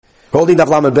Holding Daf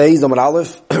Lamed Beis, Lamed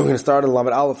Aleph. We're going to start on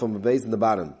Lamed Aleph from the Beis in the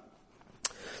bottom.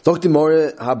 Talk to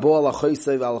More, Habo ala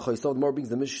choysev ala choysev. The more brings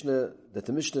the Mishnah, that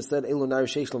the Mishnah said, Elu nari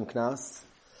sheish lam knas.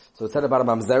 So it said about a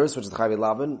mamzeres, which is Chavi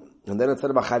Lavan, and then it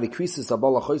said about Chavi Krisis, Habo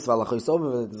ala choysev ala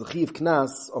choysev, and it's a chiv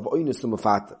knas of oinus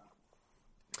umafata.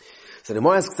 So the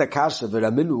more asks Akasha,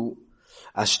 Veraminu,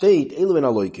 as state, Elu en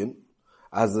aloikin,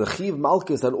 as the chiv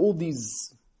malchus and all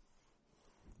these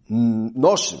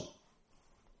noshim,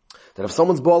 that if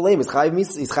someone's ball lame, is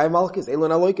chayiv malchus,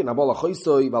 elon aloikin, abol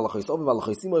achoisoi, val achoisov, val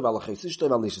achoisimoy, val achoisishtoi,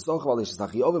 val lishisoch, val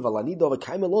lishisachiyov, val anido, val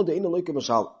kaimelon, de ein aloikin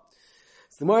mashal.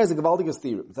 So the more is a gewaltiger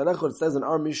steer. It says in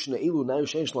our Mishnah, elu nayu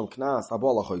sheishlam knas,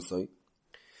 abol achoisoi.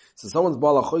 So someone's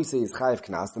ball achoisoi is chayiv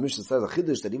knas. The Mishnah says a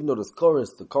chiddush that even though the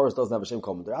chorus doesn't have a shem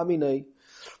comment, but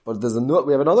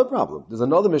we have another problem. There's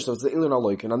another Mishnah that says elon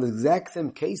aloikin, on the exact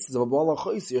same cases of a ball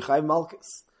achoisoi, you're chayiv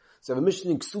malchus. So we have a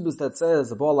Mishnah in Kesubos that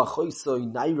says, Abala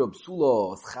choisoi naira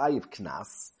b'sulo is chayiv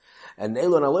knas. And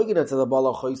Elon aloigin that says,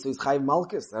 Abala choisoi is chayiv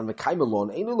malchus. And the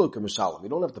kaimelon, ain't aloika mishalim. You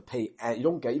don't have to pay, you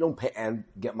don't pay and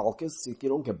get malchus. You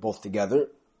don't get both together.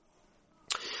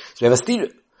 So we have a steer.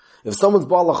 If someone's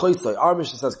Abala choisoi, our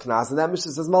Mishnah says knas, and that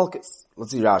Mishnah says malchus.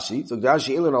 Let's see Rashi. So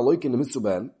Rashi, Elon aloigin the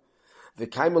mitzuben. The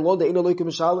kaimelon, the ain't aloika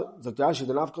mishalim. So Rashi,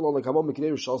 the nafkalon, the kamon,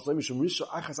 mekidei rishal, so mishum risha,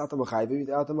 achas atam achayvi,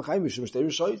 atam achayvi, mishum shtei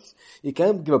rishoyts. You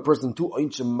can't give a person two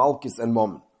oinchim malchus and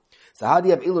mom. So how do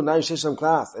you have Elon nine shesham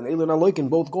class and Elon aloikin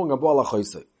both going abol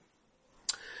achoisei?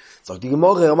 So the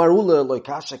Gemara Amar Ula loy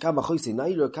kasha kam achoisei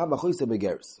naira kam achoisei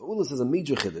begeres. Ula says a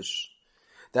major chiddush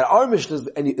that our Mishnah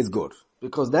is good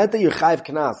because that you're chayiv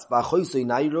knas ba'achoisei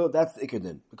naira, that's the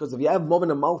ikerdin. Because if you have mom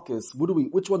and malchus,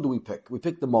 which one do we pick? We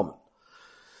pick the mom.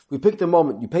 We pick the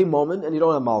moment. You pay moment and you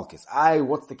don't have malchus.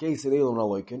 What's the case in Elon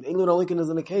aloikin? Elon aloikin is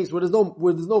in a case where there's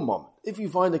no moment. If you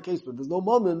find a case where there's no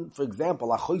moment, for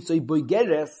example, achoisei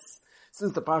begeres,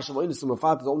 since the parsha of oinus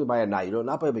umafat is only by a nairo,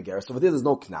 not by a begeres, so if there's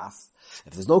no knas.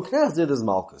 If there's no knas, there's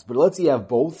malchus. But let's say you have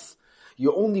both,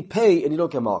 you only pay and you don't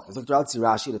get malchus. Look,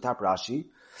 Rashi, the top Rashi,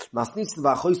 masnitz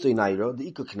v'achoisei nairo, the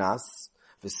ikka knas,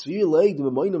 v'svir leig the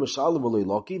memoina mashalim v'loi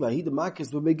loki, v'ahid the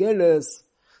makis begeres,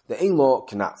 the ein lo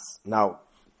knas. Now,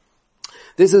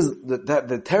 this is the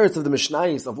teretz of the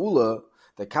Mishnayos of Ula,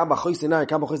 that Kaba Chois Inai,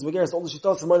 Kaba Chois Begeres, all the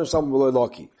Shittas of Minor Shalom V'loi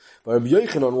Loki. But Rabbi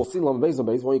Yochanan, we'll see Lam Beis on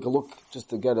Beis, where you can look just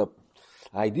to get an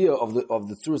idea of the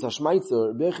Tzuras HaShmaitzer.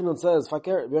 Rabbi Yochanan says,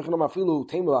 Fakir, Rabbi Yochanan Afilu,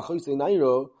 Teimel HaChois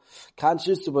Inairo, Kan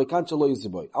Shistu Boy, Kan Shalo Yisu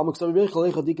Boy. Al Meksav Rabbi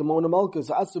Yochanan Lecha Dika Mona Malkus,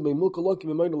 Atsu Bey Milka Loki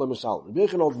B'Moina Le Mishal. Rabbi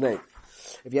Yochanan's name.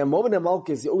 If you have Moment and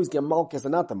Malkus, you always get Malkus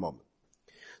and not the Moment.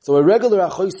 So a regular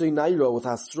achoisoi nairo with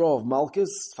a straw of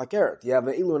malchus, fakert. You have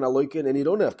an ilu and aloikin and you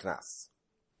don't have knas.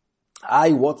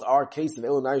 What's our case of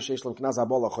ilu nairo sheishlam knas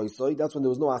abol achoisoi? That's when there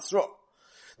was no asra.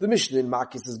 The Mishnah in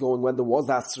Makis is going when there was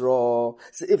asra.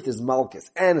 So if there's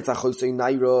malchus and it's achoisoi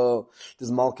nairo,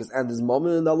 there's malchus and there's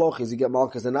moment in the alochis, you get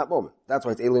malchus in that moment. That's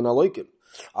why it's ilu and aloikin.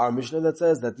 Our Mishnah that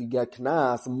says that you get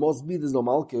knas must be there's no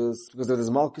malchus, because if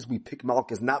there's malchus, we pick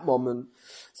malchus in that moment.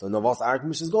 So Navas Arik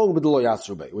Mishnah is going with the lo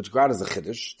yasrubei, which grad is a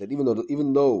chiddush, that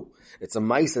even though it's a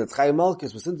mice and it's chayiv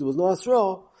malchus, but since there was no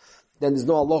asra, then there's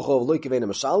no halacha of loy kivena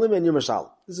mashalim and you're mashalim.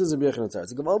 This is a B'yechon Tzar.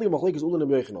 It's a gavaldi machlekes ulan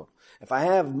B'yechon. If I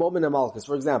have moment and malchus,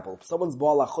 for example, if someone's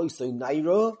ba'al achoisei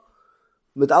naira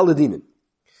mit al dinim,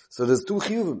 so there's two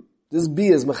chiyuvim. This B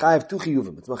is mechayiv two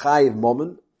chiyuvim. It's mechayiv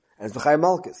moment and it's mechayiv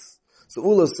malchus. So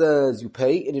Ula says you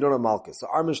pay and you don't have malchus. So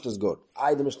our Mishnah is good.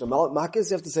 The Mishnah malchus,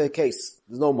 you have to say a case.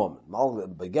 There's no moment.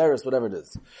 Begeres, whatever it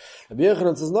is. Rabbi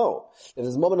Yochanan says no. If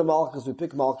there's moment of malchus, we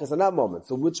pick malchus and that moment.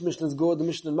 So which Mishnah is good? The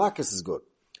Mishnah in malchus is good.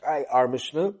 Our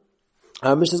Mishnah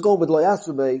is going with lo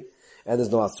yasrubei and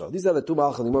there's no asra. These are the two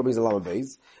malchus, the more beis and lama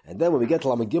beis. And then when we get to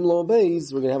lama gim lama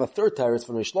beis, we're going to have a third teretz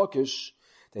from Reish Lakish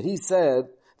that he said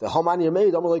the Haman Yermei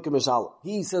Amar Leikum Mishal.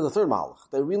 He said the third malach.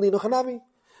 They're really nochanavi.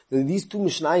 These two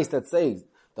Mishnayos that say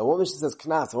that one Mishnah says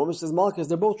Knas and one Mishnah says Malchus,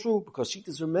 they're both true because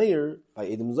Shittas from Meir by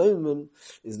Edom Zayman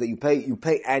is that you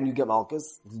pay and you get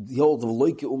Malchus. He holds of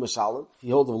Loike Umashalim. He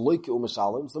holds of Loike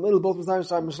Umashalim. So maybe both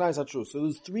Mishnayos are true. So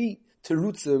there's three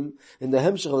terutzim in the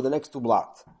hemshech of the next two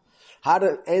blatt. How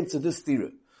to answer this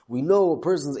theory? We know a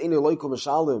person's in Loike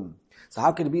Umashalim. So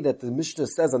how can it be that the Mishnah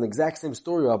says on the exact same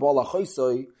story of Abol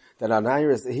Achoisoi that on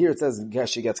here it says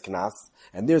she gets Knas,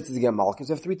 and there it says you get Malchus?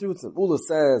 You have three truths. Ula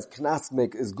says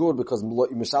Knas is good because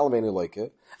Mishalim ain't like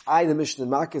it. The Mishnah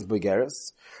Makis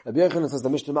Begeres. Rabbi Yochanan says the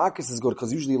Mishnah Makis is good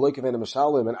because usually like it ain't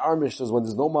Mishalim, and our Mishnah is when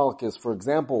there's no Malchus. For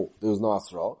example, there was no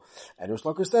Asra. And Reish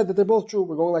Lakish said that they're both true.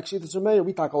 We're going like Shittas Rameir.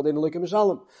 We talk all day in like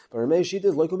Mishalim, but Rameir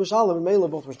Shittas like Mishalim and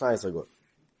Meila both Mishnayos are good.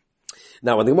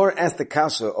 Now, when the Gemara asked the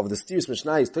kasha of the steers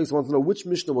Mishnayos, Tais wants to know which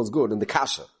Mishnah was good in the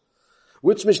kasha.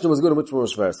 Which Mishnah was good and which one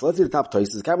was first? So let's see the top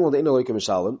toises. Kamel the inner loike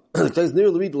mishalim. The tois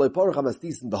nearly read loy porach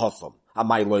hamastis in the hossam.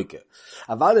 Amay loike.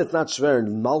 Avad it's not shver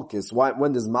in malchus. Why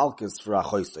when there's malchus for a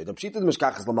choistoi? The pshita the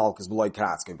mishkachas la malchus beloy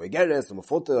knas. Can be geres and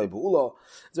mafota beula.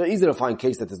 It's very easy to find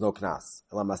case that there's no knas.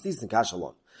 Elam mastis and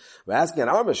kashalon. We're asking an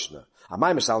our Mishnah.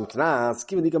 Amay mishalim knas.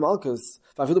 Given the malchus.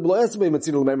 Remember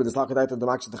the talk that the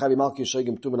maksh the chavi malchus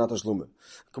shegim tu menat shlumen.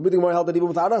 Computing more held that even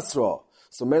without asra.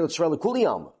 So mele trele kuli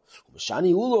alma.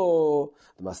 Mashani ulo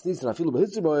the masnis and afilu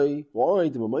behitzboy. Why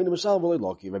the moine mashal voy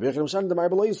lucky. Rabbi Yechon mashal the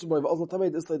marble yisboy. Also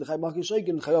tamed this like the chavi malchus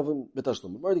shegim chayavim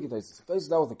betashlum. Where did you get this?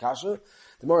 That was the kasha.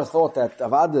 The more thought that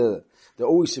avad the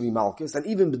always should be malchus and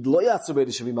even b'dlo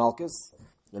yatzubay should be malchus.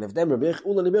 And if them Rabbi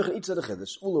Ula and Rabbi Yechon each said the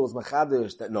chiddush. Ula was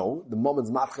machadish that no, the moment's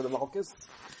matchid of malchus.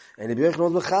 And if you know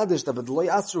the chadish that b'dlo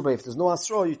yatzubay, if there's no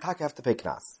asra, you have to pay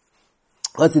knas.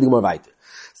 Let's see the Gemara weiter.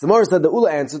 So the Gemara said the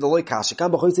Ula answered the loy kasha.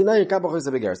 Kam b'choyse nair, kam b'choyse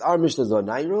begeres. Our Mishnah is a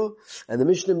nairo, and the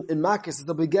Mishnah in Makis is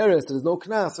a begeres. There's no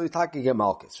knas, so you get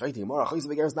malchus. Right? The Gemara choyse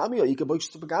begeres nami, or you can boish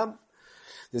to begam.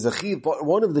 There's a chiyuv.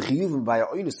 One of the chiyuvim by a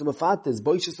oinus to mafat is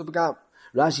boish to begam.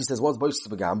 Rashi says what's boish to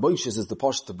begam? Boish is the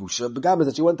posh to busha. Begam is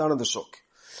that you went down on the shuk.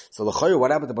 So the choyer,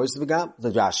 what happened to boish to begam? The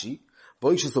Rashi.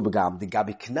 Boish to begam. The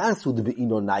gabi knas would be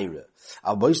ino naira.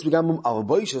 Al boish to begam. Al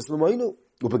boish to begam.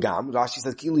 Ubegam, Rashi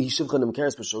says, Kili hishivchan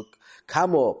imkeres b'shuk,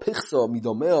 kamo, pichso,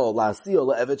 midomeo, la'asio,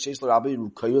 la'evet, sheish l'rabi,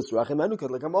 rukayos, rachem, enukat,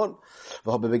 l'kamon.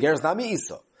 V'ho bebegeres nami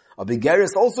isa. A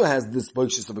begeres also has this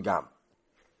boishis ubegam.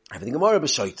 Everything Gemara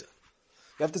b'shoita. You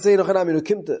have to say, nochanami,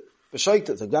 nukimte, b'shoita.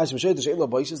 It's like, Rashi b'shoita, she'en lo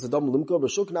boishis, adom limko,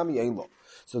 b'shuk nami yein lo.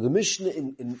 So the Mishnah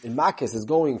in Makis is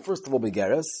going, first of all,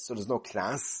 begeres, so there's no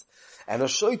knas, and a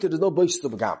shoita, there's no boishis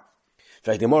ubegam.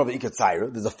 There's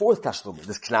a fourth tashlum.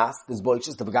 There's knas, there's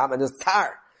boiches, the begam, and there's tzar.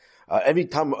 Every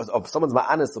time of someone's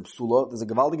ma'anis of psula, there's a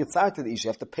gewaldige tzar to the ish. You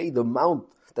have to pay the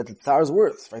amount that the tzar is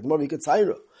worth. Right? The more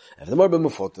v'ikatzaira. If the more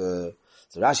b'mufot,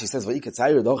 so Rashi says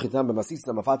v'ikatzaira, dochitam b'masis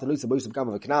na mafata noisa boiches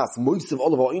begam v'knas, moisiv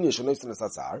all of our inish and noisa nasa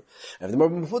tzar. If the more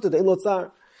b'mufot, the ein lo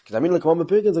tzar. Because I mean like one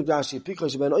b'pirkins like Rashi, pikha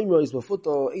sheben oimro is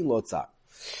mufot, ein lo tzar.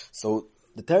 So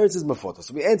the teretz is mufot.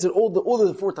 So we answered all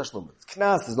the four tashlumins.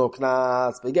 Knas, there's no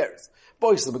knas, begeres.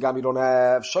 Boys the begam you don't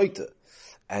have shoita,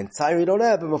 and tzayir you don't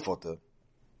have b'mafota.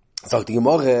 So the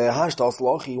Gemara hashtas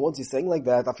lochi. Once he's saying like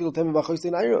that, I feel temi b'choyse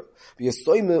naira. Be a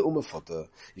stoime umafota.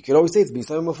 You can always say it's be a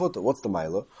stoime umafota. What's the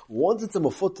mila? Once it's a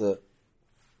mafota,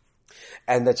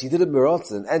 and that she did it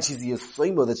b'rotzen, and she's the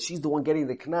stoime that she's the one getting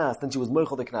the knas, then she was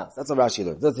moichel the knas. That's what Rashi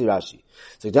learns. That's the Rashi.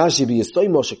 So Rashi be a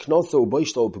stoime sheknoso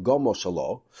u'boishto u'pegamo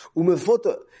shalo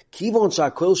umafota. Kivon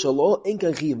shakol shalo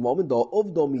enkan chiv moment da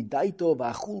ovdo midaito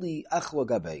v'achuli achlo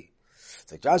gabei.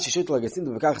 It's like Rashi should like I think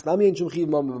the v'kachs nami ein shum chiv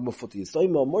moment b'mafoti. So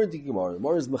ima more digimar,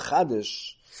 more is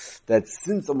mechadish that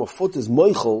since a mafot is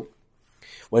moichel,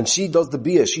 when she does the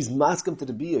bia, she's maskim to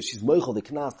the bia, she's moichel the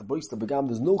knas, the bois the begam.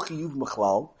 There's no chiyuv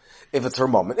mechlal if it's her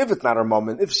moment. If it's not her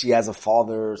moment, if she has a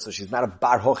father, so she's not a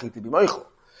bar hochi to be moichel.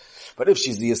 But if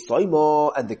she's the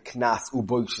Yisoimo and the Knas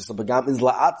Uboichis of Begam is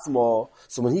La'atzmo,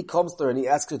 so when he comes to her and he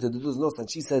asks her to do this nos,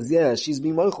 and she says, yeah, she's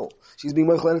being Moichel. She's being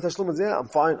Moichel and Tashlumin. Yeah,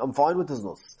 I'm fine with this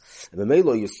nos. And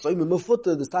Bemelo Yisoimo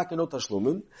Mefutta, there's Taki no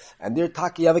Tashlumin, and there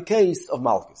Taki have a case of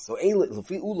Malchus. So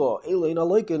Lefi Ula, Eila in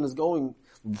Aloikin is going,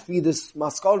 Lefi this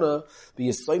Maskana, be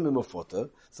Yisoimo Mefutta,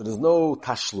 so there's no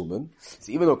Tashlumin.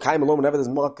 So even though Kaim alone, whenever there's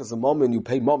Malchus and Momin, you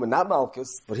pay Momin, not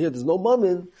Malchus, but here there's no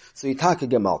Momin, so you Taki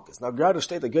get Malchus. Now, gerade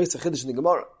steht a Geist Chiddush in the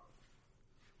Gemara.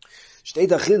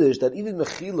 Steht a Chiddush that even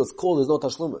Mechila is called there's no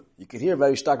Tashlumin. You could hear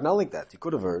very stark not like that. You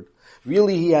could have heard.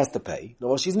 Really, he has to pay. No,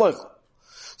 well, she's Moichel.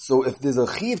 So if there's a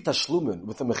Chiv Tashlumin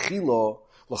with a Mechila,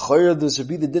 L'chayr, there should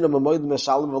be the din of Mamoid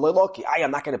Meshalim V'lei Loki.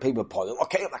 I'm not going to pay but Paul.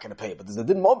 Okay, I'm not going to pay, but there's a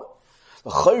din moment.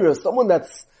 L'chayr, someone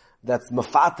that's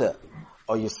Mafata,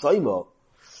 or Yisoimo,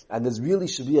 and there's really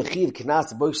should be a chiv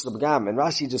knas boish l'bagam, and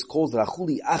Rashi just calls it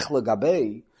achuli achla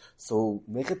gabei. So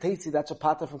make a tasty that's a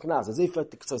pater from knas. As if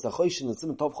like the ktsos achoishin and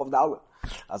simon tov chov da'ala.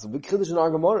 As a big chiddush in our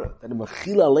Gemara that a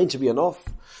mechila alone should be enough.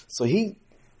 So he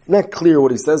not clear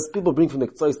what he says. People bring from the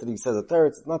ktsos that he says a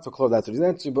teretz. It's not so clear that's what he's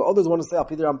answering. But others want to say al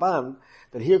Peter Ramban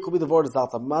that here could be the word is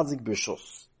alta mazik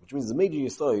b'shus, which means the major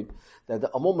yisoid that the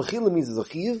amol mechila means is a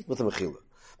chiv with a mechila.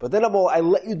 But then I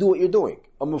let you do what you're doing.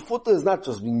 A mefuta is not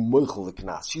just being moichel the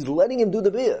knas. She's letting him do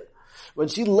the bia. When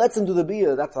she lets him do the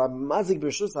bia, that's a mazik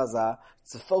b'shus haza.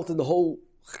 It's felt in the whole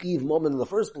chiv moment in the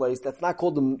first place. That's not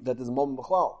called that is a moment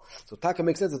b'chlal. So Taka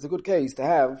makes sense. It's a good case to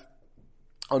have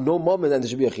a no moment and there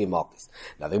should be a chiv malchus.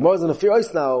 Now the Gemara is in a fear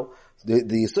ice now. The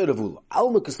yisod of ula.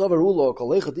 Al mekasavar ula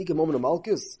kalecha dike moment of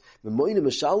malchus. Memoine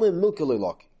meshalim milkelei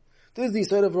laki. This is the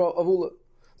yisod of ula.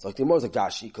 It's like the Gemara is like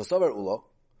Gashi kasavar ula.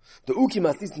 The uki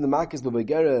masnis in the makis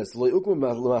bebegeres loy ukum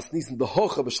masnis in the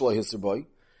hocha b'shloi hisrboy.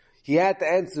 He had to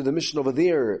answer the mission over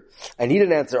there, and he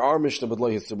didn't answer our mission but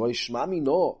loy hisrboy. Shmami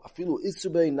no afilu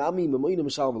isrboy nami memoyne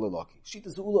mishal v'lelaki.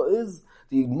 Shitas ula is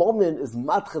the moment is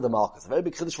matcha the malchus. A very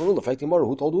big chiddush for Ula. In fact, Gemara,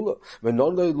 who told Ula? When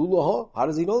non Lula ha? How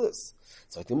does he know this?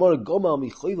 So Gemara goma mi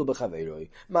choyvel b'chaveiroi.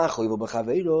 Ma choyvel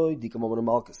b'chaveiroi. Dika moment of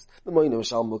malchus. Memoyne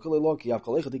mishal mukale loki. Yav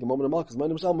kalecha dika moment of malchus.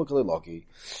 Memoyne mishal mukale loki.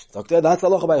 So that's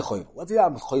halacha by choyvel. Let's say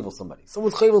I'm choyvel somebody.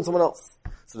 Someone's choyvel someone else.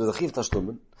 So there's a chiv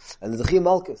tashlumen, and there's a chiv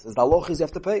malchus. There's the halachas you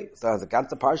have to pay. So there's a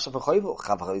ganze parsha for choyvel.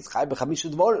 Chav is chay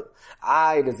b'chamishu dvorim.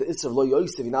 There's the isser of lo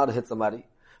yosef. You know how to hit somebody.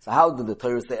 So how did the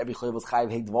Torah say every chayv was chayv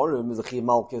hei dvorim is a chiv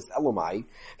malchus elomai?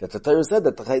 That the Torah said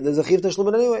that there's a chiv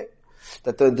tashlumen anyway.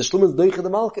 That the shlumen is doiche the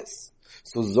malchus.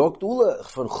 So zogt Ula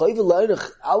von chayv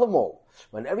leinig allemal.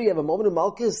 Whenever you have a moment of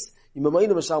malchus, you memayne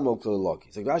mashal malchus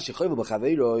loki. So Rashi chayv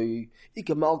b'chaveiroi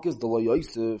ike malchus de lo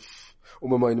yosef.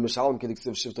 Umemayne mashal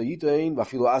kediksiv shifta yitain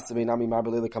v'afilu asavei nami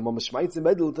marbelele kamam shmaitzim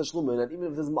edel tashlumen. And even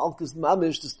if there's malchus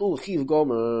mamish, there's still a chiv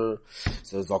gomer.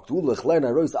 So zogt Ula chlein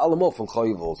arois allemal von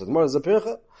chayv. So the Gemara is a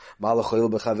percha. What do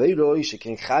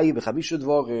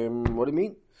you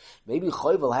mean? Maybe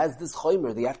Choyvel has this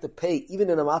choymer they have to pay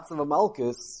even in a matzav of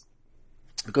malchus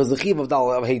because the chiv of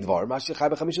dal of heidvar.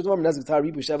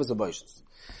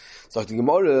 So the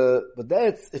Gemara, but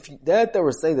that's that they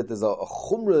were saying that there's a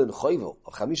chumra in Choyvel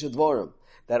of chamisha dvarim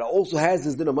that also has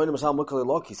this din of moinem mashal mukale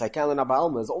loki. So I can't learn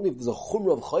about is only if there's a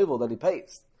chumra of Choyvel that he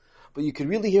pays. But you could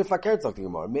really hear fakir talking to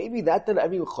Gemara. Maybe that then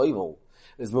every Choyvel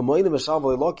is memoyne mashal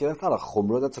v'leloki. That's not a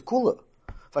chumra. That's a kula.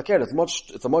 Fakir, it's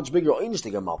a much bigger einish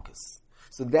than malchus.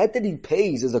 So that he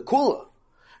pays is a kula.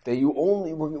 That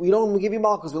we don't give you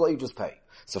malchus. We let you just pay.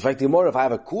 So in fact, the more if I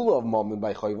have a kula of moment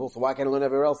by chayvel, so why can't I learn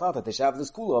everywhere else out that they should have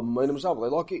this kula of memoyne mashal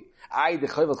v'leloki? The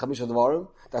chayvel chamisha dvarim.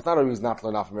 That's not a reason not to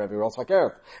learn out from everywhere else.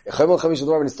 Fakir, chayvel chamisha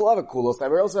dvarim, and you still have a kula. So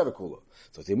everywhere else have a kula.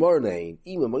 So the more name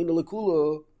memoyne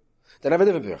lekula, then I have a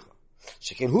different pircha.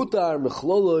 Shekin hutar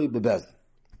mechloloi bebezin.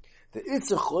 The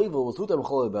Itzer Choyvel was Hutar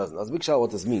B'chloli B'bezin. That's a big shout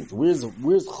what this means. Where's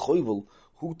Choyvel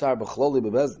Hutar B'chloli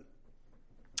B'bezin?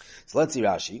 So let's see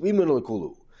Rashi. V'im min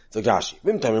l'kulu. So Rashi.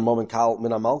 V'im tamer moment kal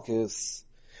min ha-malchus.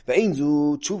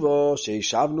 V'einzu tshuva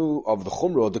she'ishavnu of the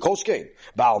chumra the kolshkein.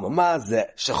 Ba'al mamazeh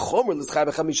she'chomer l'schai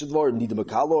b'chamisha dvorim nida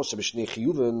mekalo she'b'shnei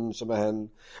chiyuven she'behen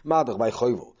madach by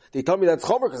Choyvel. They tell me that's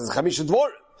chomer because it's chamisha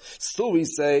dvorim. Still we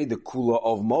say the kula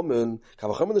of mammon,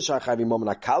 kavachem the shachayvi mammon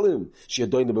akalim, she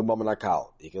adoyne be mammon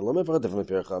akal. You can learn for a different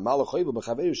percha. Malachoy be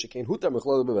b'chaveyu shekain hutar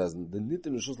mechlol bebezin. The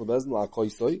nitin ushus lebezin la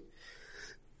koisoi.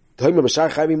 Toyme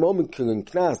b'shachayvi mammon kin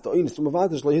knas. The oinis to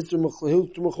mavatish la hister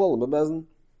mechlol bebezin.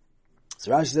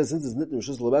 So Rashi says since it's nitin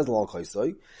ushus lebezin la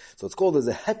koisoi, so it's called as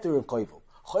a heter of koivel.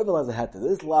 Koivel has a heter.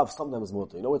 This love sometimes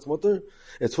mutter. You know what's mutter?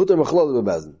 It's hutar mechlol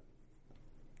bebezin.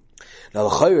 Now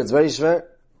the chayv it's very shver.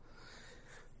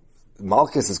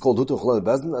 Malchus is called Hutu Cholad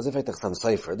Bezin as if I take some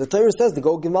cipher. The Torah says to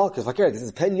go give Malchus. This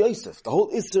is Pen Yosef. The whole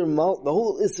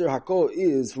Isser Hako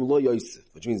is from Lo Yosef,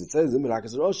 which means it says in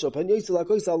Mirakas Rosha Pen Yosef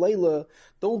Lakois Alayla.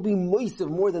 Don't be Moisef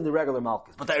more than the regular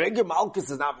Malchus. But the regular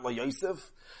Malchus is not Lo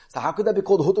Yosef. So how could that be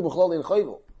called Hutu Cholad in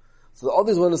Chayvel? So the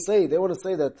others want to say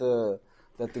that the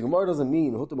Gemara doesn't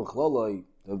mean Hutu Cholad.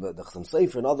 The Chasam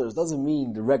Sefer and others doesn't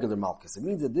mean the regular Malchus. It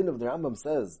means the din of the Rambam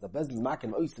says the Bezdin's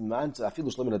makin oisim man to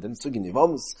afilu shloimin adin sugin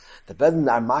yivams. The Bezdin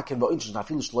are makin va'inch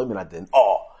afilu shloimin adin.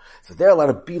 So they're allowed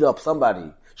to beat up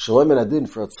somebody shloimin adin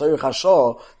for a tzayir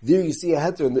chashah. There you see a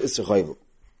heter in the Isser Chayvel.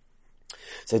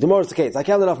 So tomorrow it's the case. I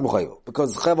can't enough Chayvel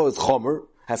because Chayvel is chomer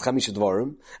has chamisha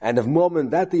dvarim, and if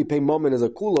moment that you pay moment as a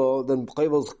kula, then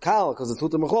Chayvel is kal because it's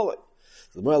huter mecholei.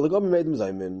 So the Gemara made him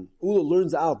zaymin. Ula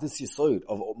learns out this yisoid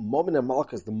of moment and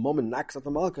malchus. The moment knocks at the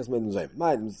malchus made him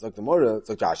zaymin. It's like the Gemara. It's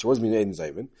like Rashi was made him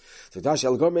zaymin. So Rashi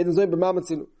Algor made him zaymin. But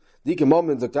Mamatzinu. Dike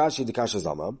moment like Rashi the kasha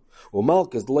zamam. Or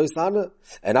malchus the loisana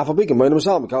and afabik made him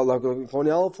sham. Call like phony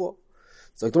alflo.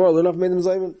 So the Gemara learned off made him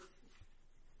zaymin.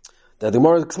 The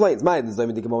Gemara explains. Made him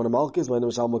zaymin dike moment malchus made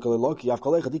him sham makale loki. Yav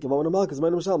kolecha dike moment malchus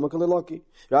made him sham makale loki.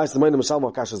 Rashi made him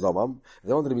sham kasha zamam. If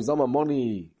they wanted to be zamam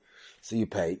money, so you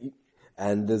pay.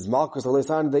 And there's malchus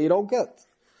that you don't get.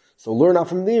 So learn out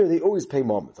from there, they always pay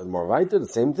moments. And more right there, the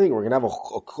same thing. We're going to have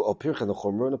a pirch and a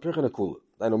chumra and a pirch and a kula.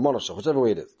 I know monoshach, whichever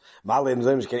way it is.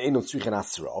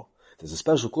 There's a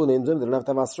special kula named them, they don't have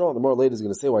to have asra. The more later is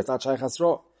going to say why it's not shaykh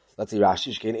asra. Let's say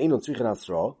Rashi, shkein eino tzrichin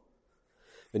asra.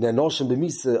 When they're noshim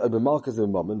b'misa, b'malchus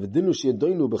and b'mamen, v'dinu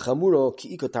she'adoinu b'chamura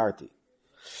ki'ika tarti.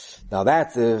 Now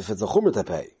that's if it's a chumra to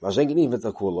pay. Mashenkin if it's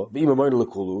a kula. V'ima moina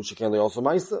l'kulu, shkein also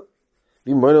maisa.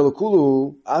 V'im moina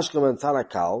l'kulu, ashkam and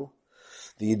tarakal,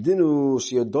 the yidinu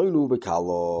she'adoinu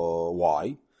b'kalo.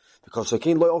 Why? Because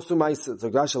Shekin loy also ma'isa. So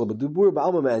Gashal b'dubur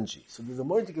ba'alma me'enji. So there's a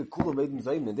more to get kula made in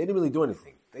Zayman. They didn't really do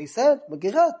anything. They said,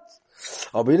 Magirat.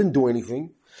 Oh, but he didn't do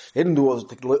anything. He didn't do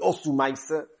loy also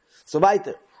ma'isa. So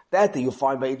weiter. That you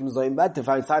find by Edom Zayim, but to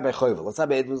find side by Chovel. Let's say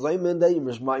by Edom Zayim, and they,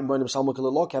 Mishmaim Boinim Shalma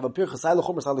Kalilok, have a pure Chasayla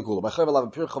Chumra Sal Kula. By Chovel have a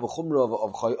pure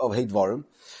Chumra of Heidvarim.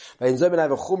 By Edom Zayim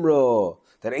have a Chumra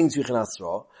that ain't Zwichin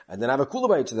Asra, and then I have a Kula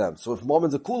by each of them. So if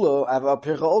Mormon's a Kula, I have a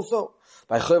Pircha also.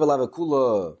 By Chovel I have a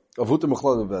Kula of Hutim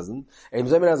Mechlod Bezen. Edom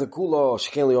Zayim has a Kula,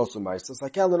 Shekenli also Meister. So I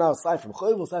can't learn out aside from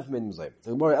Chovel, aside from Edom Zayim.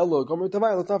 So Gemara Elo, Gomer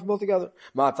Tavai, let's not both together.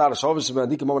 Ma'atzar Shavish Ben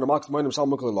Dika Mormon Max, Moinim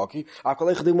Shalma Kaliloki.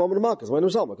 Akalech Dik Mormon Max, Moinim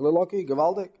Shalma Kaliloki,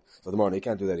 Gavaldik. So the morning, you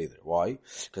can't do that either. Why?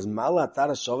 Because Mala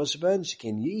Tara Shavash Ben, she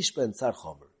can yish ben tzar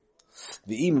chomer.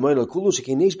 The im moinel kulu, she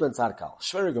can yish ben tzar kal.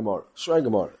 Shver Gemara.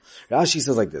 Rashi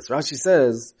says like this. Rashi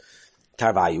says,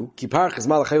 Tarvayu, ki parch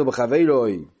mala chayv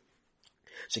b'chaveiroi,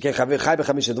 she can chai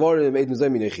b'chamish advorim, eid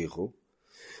mizayim min echichu.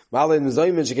 Mala in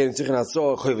mizayim, she can tzichin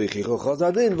asro, chayv echichu,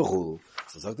 chazadin v'chulu.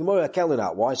 So the more I can't learn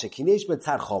out why, she can yish ben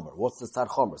tzar chomer. What's the tzar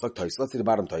chomer? So let's see the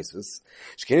bottom Taisus.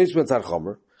 She can yish ben tzar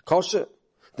chomer. Kosher.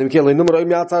 Dem kele nummer im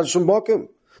yatzar shum bokem.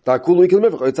 Da kulu ikel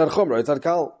mevach, oitzar chomer, oitzar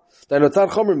kal. Then oitzar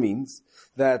chomer means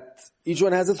that each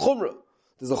one has its chumrah.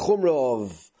 There's a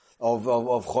chumrah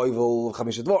of choyvel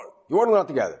chamish dvar. You want to learn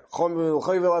together.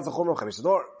 Choyvel has a chumrah of chamish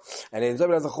dvar. And in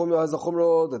Zebra has a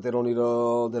chumrah that they don't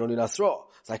need asra.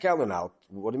 So I can't learn out.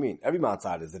 What do you mean? Every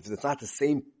matzah is, if it's not the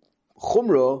same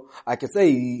chumrah, I could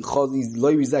say he's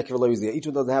loy rizek or loy rizek. Each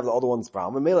one doesn't have the other one's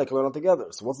problem. And maybe I can learn all together.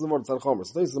 So what's the word tzar chomer?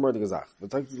 So this is the word gezach.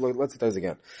 Let's see this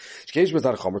again. Shkeish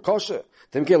b'tzar chomer kosher.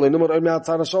 Tem ke leinu mer oim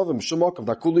tzar shavim shumokem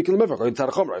da kulu ikel mevach oim tzar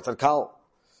chomer tzar kal.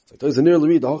 So this is nearly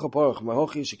read the hocha parach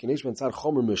mahochi shkeish b'tzar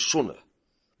chomer meshuna.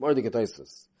 More the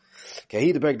getaisus.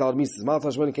 Kehi the berg dal misses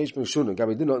matzah shwen keish meshuna.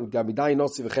 Gabi dai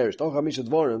nosi v'cherish. Doch hamish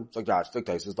dvorim. So Josh, look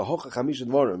this is the hocha hamish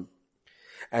dvorim.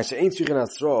 And she ain't zwichin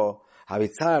asra.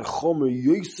 Havitzar chomer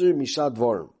yoyser mishad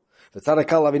dvorim. V'tzar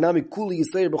kal avinami kuli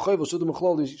yiseir b'choyvel shudem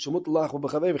mechlol shemut lach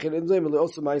v'b'chavei v'chein enzayim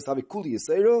v'le'osu ma'is havi kuli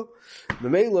yiseiro.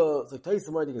 Memela, so tell you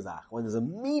some more gezach. When there's a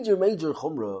major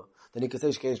chumrah, then you can say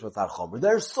shkeish v'tzar chomer.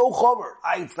 They're so chomer.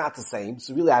 It's not the same.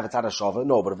 So really I have a tzar shava.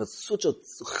 No, but if it's such a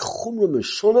chumrah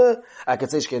meshuna, I can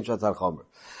say shkeish v'tzar chomer.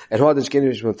 And what is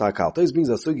shkeish v'tzar kal? This brings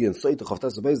a sugi and soitach of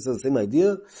Tess says the same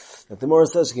idea. That the Gemara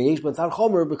says shkeish v'tzar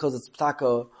chomer because it's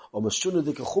ptaka or meshuna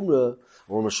dike chumrah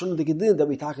or meshuna dike din that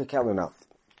we taka can't learn out.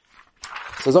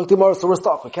 So Zok Timor, so we're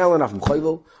stuck. We can't learn out from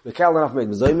Choyvel, we can't learn out from Eid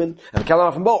Mizaymin, and we can't learn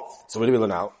out from both. So what do we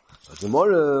learn out? So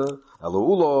Timor, Elo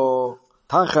Ulo,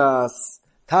 Tachas,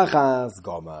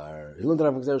 Gomer. He learned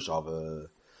out from Gzer Shava.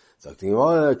 So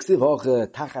Timor, Ksiv Hoche,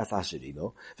 Tachas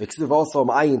Asherino, V'Ksiv also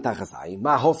Ma'ayin Tachas Ayin,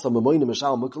 Ma Hossa Memoyne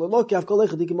Meshal, Mukla Loki,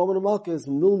 Avkolech, Diki Momon Malkes,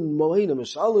 Memoyne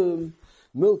Meshalim,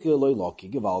 Milke loy loki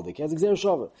gewaldig. Has Gzer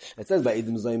Shava. It says by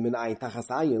Edom Zayim ein tachas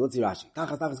ayin. Let's see Rashi.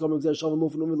 Tachas Gomer Gzer Shava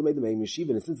move from the made the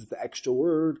Yeshiva. And since it's the extra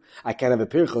word, I can't have a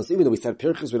pirchos. Even though we said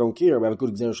pirchos, we don't care. We have a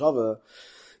good Gzer Shava.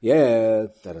 Yeah,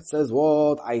 that it says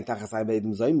what? Ein tachas ayin by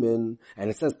Edom Zayim. And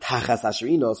it says tachas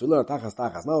asherinos. We learn tachas.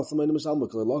 Now some made mishal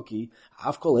milke loy loki.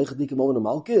 Avkol echdik momon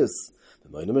malkes. The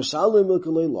made mishal milke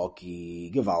loy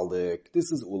loki gewaldig. This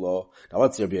is Ula. Now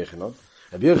let's see Rabbi Yechanan.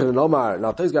 Rabbi Yechanan Omar,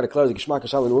 now Toys got to clear the Geshmak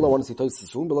Hashal and Ula, I want to see Toys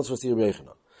soon, but let's first see Rabbi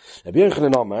Yechanan. Rabbi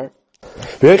Yechanan Omar,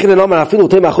 afilu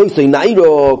tema choysei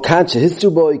nairo, kanche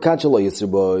hisruboy, kanche lo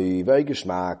hisruboy, very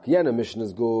Geshmak. Yeah, the mission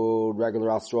is good, regular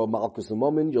Astro, Malkus and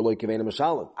Momin, you're like Kevena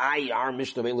Mashalim. Our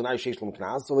mission of Elon Sheshlam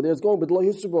Knas, over there it's going, but lo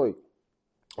hisruboy.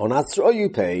 On Astro you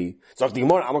pay. So the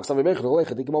Gemara, Amok Savi Yechanan,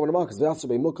 Olech, the Gemara Malkus, the Astro,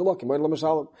 Milkalok, Moin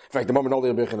Mashalim. In fact, the moment all the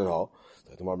Rabbi Yechanan all.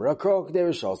 It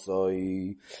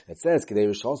says,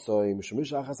 which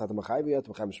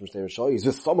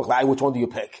one do you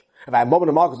pick? If I have moment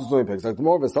of Marcus, which one do you pick? It's like the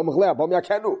more of a stomach layer, but I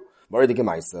can't do.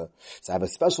 So I have a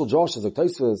special Josh as a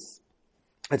Tosus.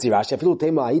 Let's see, Rashi, I feel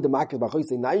tema aida makis b'choy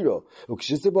say nairo.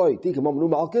 Ukshisi boy, think a mom nu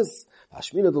malchus.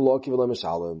 Hashmina the law kivel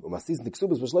meshalem. Umastis the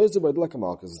Kesubos b'shloiser by the like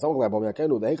malchus. Some like bom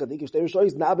yakenu. The hecha dik shtei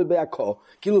shoyis nabe be'ako.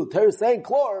 Kilu ter saying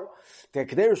klor. The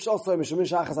keder shosay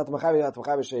mishumish achas at machavi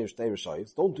shtei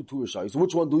shoyis. Don't do two shoyis.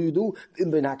 Which one do you do? In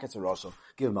ben hakets or Russia.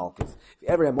 Give malchus. If you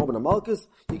ever have moment of malchus,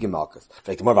 you give malchus.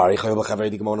 Like the more vari choyel chavei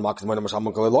dik moment of malchus. Moment of mashal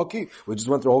mokol loki. We just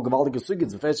went through a whole gevaldige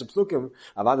sugins. The first psukim.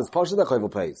 Avad is pasha that choyel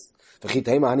pays.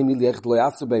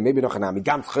 Maybe noch an ami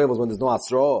ganz choyel when there's no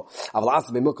asro. Aval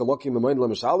asro be'milka loki memoin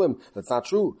le'mishalim. That's not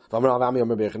true. You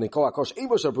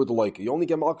only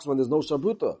get malchus when there's no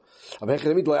shabruta.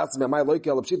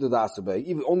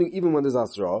 Even when there's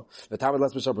asra, the time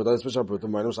less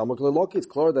b'shabruta, it's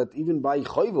clear that even by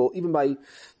choyvel, even by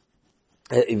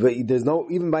there's no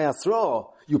even by asra,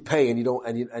 you pay and you don't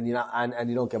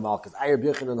get malchus. Ayer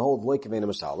b'yichin and hold like v'ein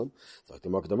mashalim. So the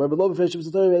market remember lo b'feishim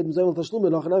z'torah v'ein zayim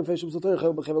l'tashlumen nachanam b'feishim z'torah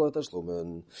chayav b'chevel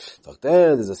l'tashlumen. So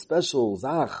there's a special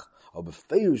zach of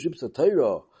b'feishim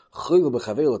z'torah chayav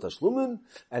b'chevel l'tashlumen,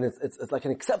 and it's like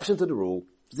an exception to the rule.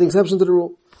 It's an exception to the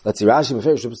rule. Let's see Rashi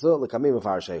b'feishim z'torah l'kamim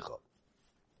b'far sheicha.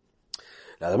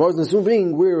 Now the more than soon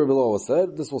being where below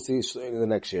said, this we'll see in the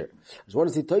next year. I just want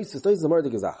to see Toys the more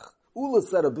gezach. Ula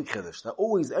said a big chiddush. Now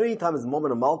always, every time it's a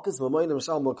moment of malchus, mamayim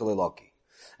mashal mokalelaki.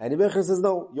 And the Bechon says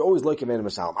no, you always like a man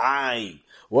mashal. Aye,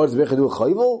 what does the Bechon do with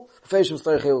chayvel? The feishim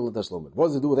stay chayvel l'tashlumen. What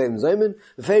does it do with Eidem Zayman?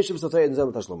 The feishim stay Eidem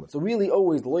Zayman l'tashlumen. So really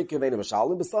always like a man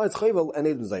mashal, besides chayvel and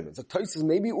Eidem Zayman. So Toys says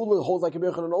maybe Ula holds like a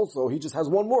Bechon, and also he just has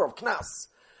one more of knas.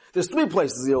 There's 3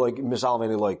 places you like mashal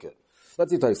and he like it.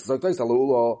 Let's see Toys. So Toys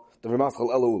Ula. The Ramaschal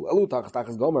Elu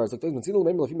tachas gomer. It's like this. Mentzino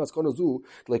lemeim lefim maskona zu.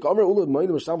 Like Omer Ula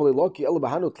ma'inu mishtav leloki elu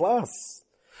bahanu tlas.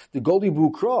 The Goldi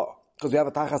Bukra, because we have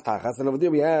a tachas, and over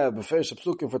there we have a fish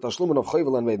psukim for tashlumen of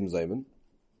chayvel and Eidem Zayman.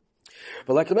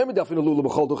 But like remember the afinu lulu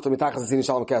b'chol duchta mitachas asini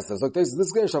shalom kesser. So this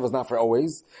gershav is not for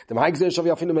always. The mahig gershav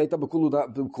yafinu meitav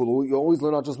b'kulu. You always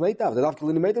learn not just meitav. The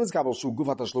dafkelini meitav is kabel shu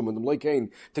gufat tashlumen. The leikein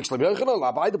tikshla b'yachana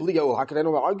la b'ayda b'liga. How can I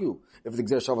know argue if the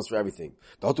gershav is for everything?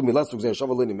 The hotu milas gershav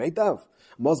lini meitav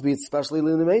must be especially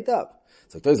lini meitav.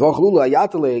 So this v'chlulu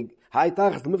ayateleg. Hai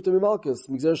tachas l'mifta mimalkus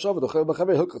migzer shav the chayav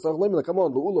b'chaver hilchas ach leimina come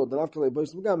on l'ulo the nafkelei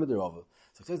b'yis m'gam midirava.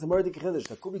 So this is a murder k'chiddush.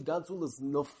 The kubi ganzulas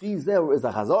no fees there is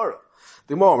a chazara.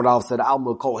 The Gemara Rashi said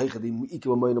alma kol heichadim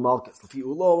ikim amayim malkus lefi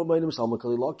ulo amayim shalma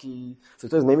kalilaki. So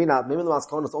this maybe not. Maybe the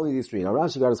maskon is only these 3. Now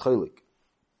Rashi got his chaylik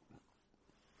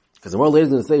because the more later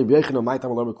than say b'yechina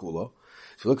maitam alarm kula.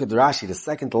 If you look at the Rashi, the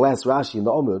second to last Rashi in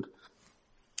the Amud,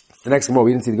 it's the next Gemara.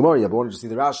 We didn't see the Gemara yet, but we wanted to see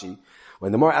the Rashi.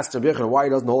 When the more asks Rabbi Yechon why he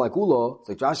doesn't hold like Ula, it's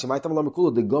like Rashi, my time alarm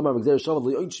Kula, the Gomer Megzer Shavad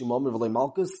Le'oinchi Momen V'lei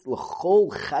Malkus L'chol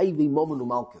Chayvi Momen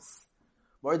U'Malkus.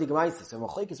 More the Gemaisis. So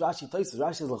Machleik is Rashi Toises.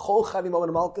 Rashi is L'chol Chayvi Momen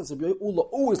U'Malkus. Rabbi Ula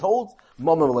always holds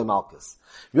Momen V'lei Malkus.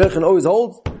 Rabbi Yechon always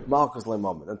holds Malkus V'lei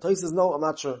Momen. And Toises no, I'm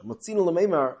not sure. Matzino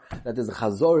L'meimar that there's a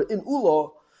Chazor in Ula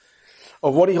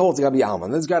of what he holds. It got to be Alman.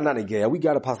 This guy not a gay. We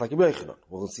got to pass like Rabbi Yechon.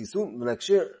 We'll see soon the next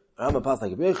year. I'm a pass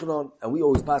like a Bechanon, and we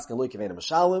always pass can look at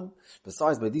Mashalim.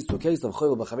 Besides, by these 2 cases of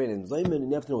Chayil B'Chavein and Zayman, and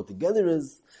you have to know what together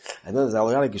is. And then there's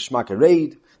Aliyana Geshmak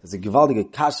Raid. There's a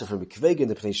Givaldige Kasha from Bekvegen,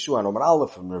 the Pnei Shua, and Omar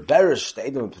Aleph from Reberish, the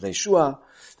Edom and Pnei Shua,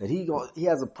 that he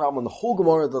has a problem in the whole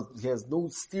Gemara that he has no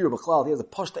steer of a cloud. He has a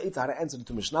Pashta Eitza how to answer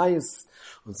to Mishnayis.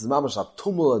 And this is Mamash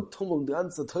Tumul, the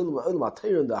answer, Toilim, Olam,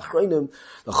 Atayr, and the Achreinim.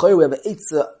 The Chayil, we have an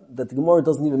Eitza that the Gemara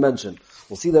doesn't even mention.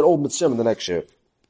 We'll see that old Mitzvah in the next year.